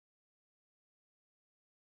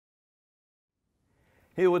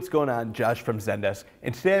Hey, what's going on? Josh from Zendesk,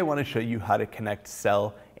 and today I want to show you how to connect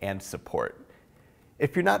Sell and Support.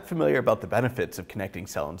 If you're not familiar about the benefits of connecting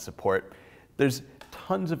Sell and Support, there's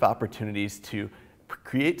tons of opportunities to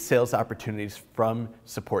create sales opportunities from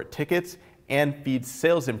support tickets and feed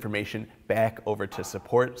sales information back over to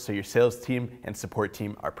support so your sales team and support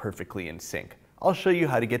team are perfectly in sync. I'll show you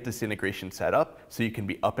how to get this integration set up so you can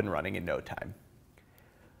be up and running in no time.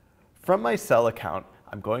 From my Sell account,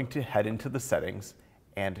 I'm going to head into the settings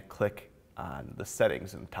and click on the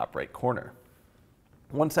settings in the top right corner.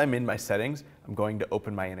 Once I'm in my settings, I'm going to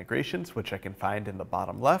open my integrations, which I can find in the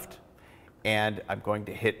bottom left, and I'm going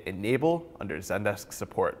to hit Enable under Zendesk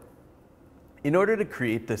Support. In order to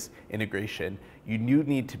create this integration, you do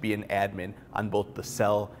need to be an admin on both the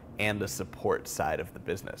Sell and the Support side of the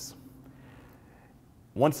business.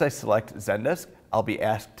 Once I select Zendesk, I'll be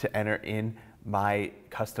asked to enter in my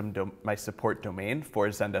my support domain for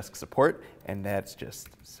Zendesk Support, and that's just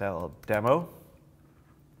Sell Demo.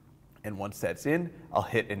 And once that's in, I'll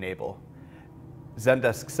hit Enable.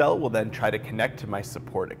 Zendesk Sell will then try to connect to my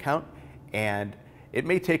support account, and it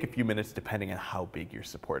may take a few minutes depending on how big your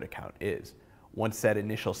support account is. Once that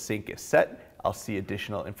initial sync is set, I'll see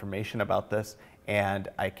additional information about this, and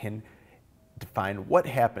I can define what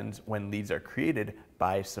happens when leads are created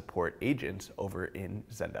by support agents over in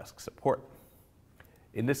Zendesk Support.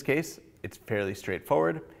 In this case, it's fairly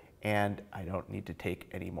straightforward, and I don't need to take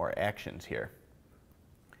any more actions here.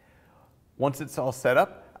 Once it's all set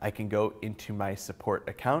up, I can go into my support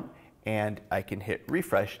account and I can hit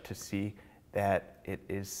refresh to see that it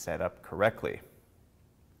is set up correctly.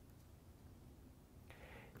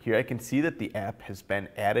 Here I can see that the app has been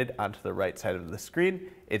added onto the right side of the screen.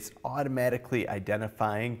 It's automatically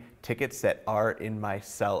identifying tickets that are in my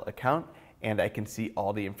Sell account, and I can see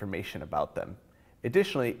all the information about them.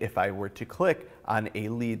 Additionally, if I were to click on a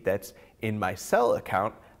lead that's in my Sell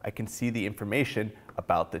account, I can see the information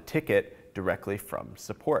about the ticket directly from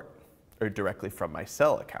support, or directly from my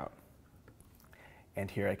Sell account. And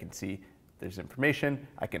here I can see there's information.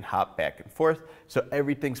 I can hop back and forth, so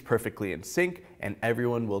everything's perfectly in sync and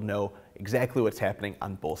everyone will know exactly what's happening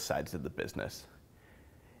on both sides of the business.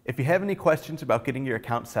 If you have any questions about getting your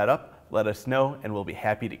account set up, let us know and we'll be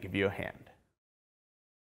happy to give you a hand.